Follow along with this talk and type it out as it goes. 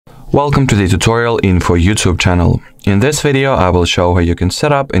Welcome to the tutorial info YouTube channel. In this video, I will show how you can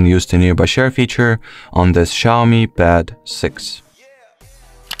set up and use the nearby share feature on this XIAOMI Pad 6.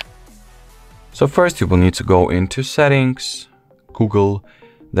 So first you will need to go into settings, Google,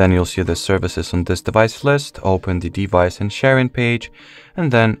 then you'll see the services on this device list, open the device and sharing page, and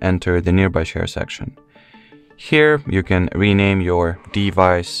then enter the nearby share section. Here you can rename your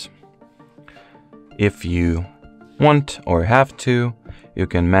device if you want or have to. You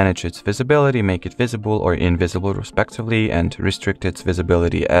can manage its visibility, make it visible or invisible respectively, and restrict its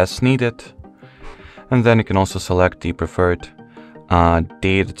visibility as needed. And then you can also select the preferred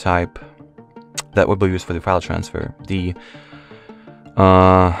data type that will be used for the file transfer. The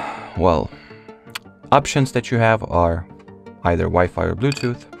options that you have are either Wi-Fi or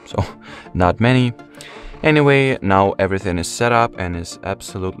Bluetooth, so not many. Anyway, now everything is set up and is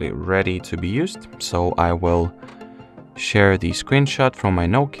absolutely ready to be used. So I will share the screenshot from my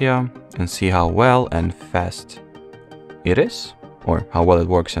Nokia and see how well and fast it is, or how well it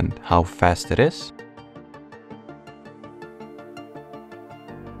works and how fast it is.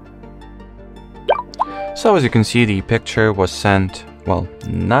 So as you can see, the picture was sent, well,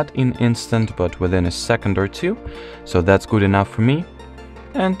 not in instant, but within a second or two. So that's good enough for me.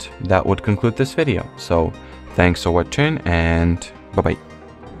 And that would conclude this video. So thanks for watching and bye-bye.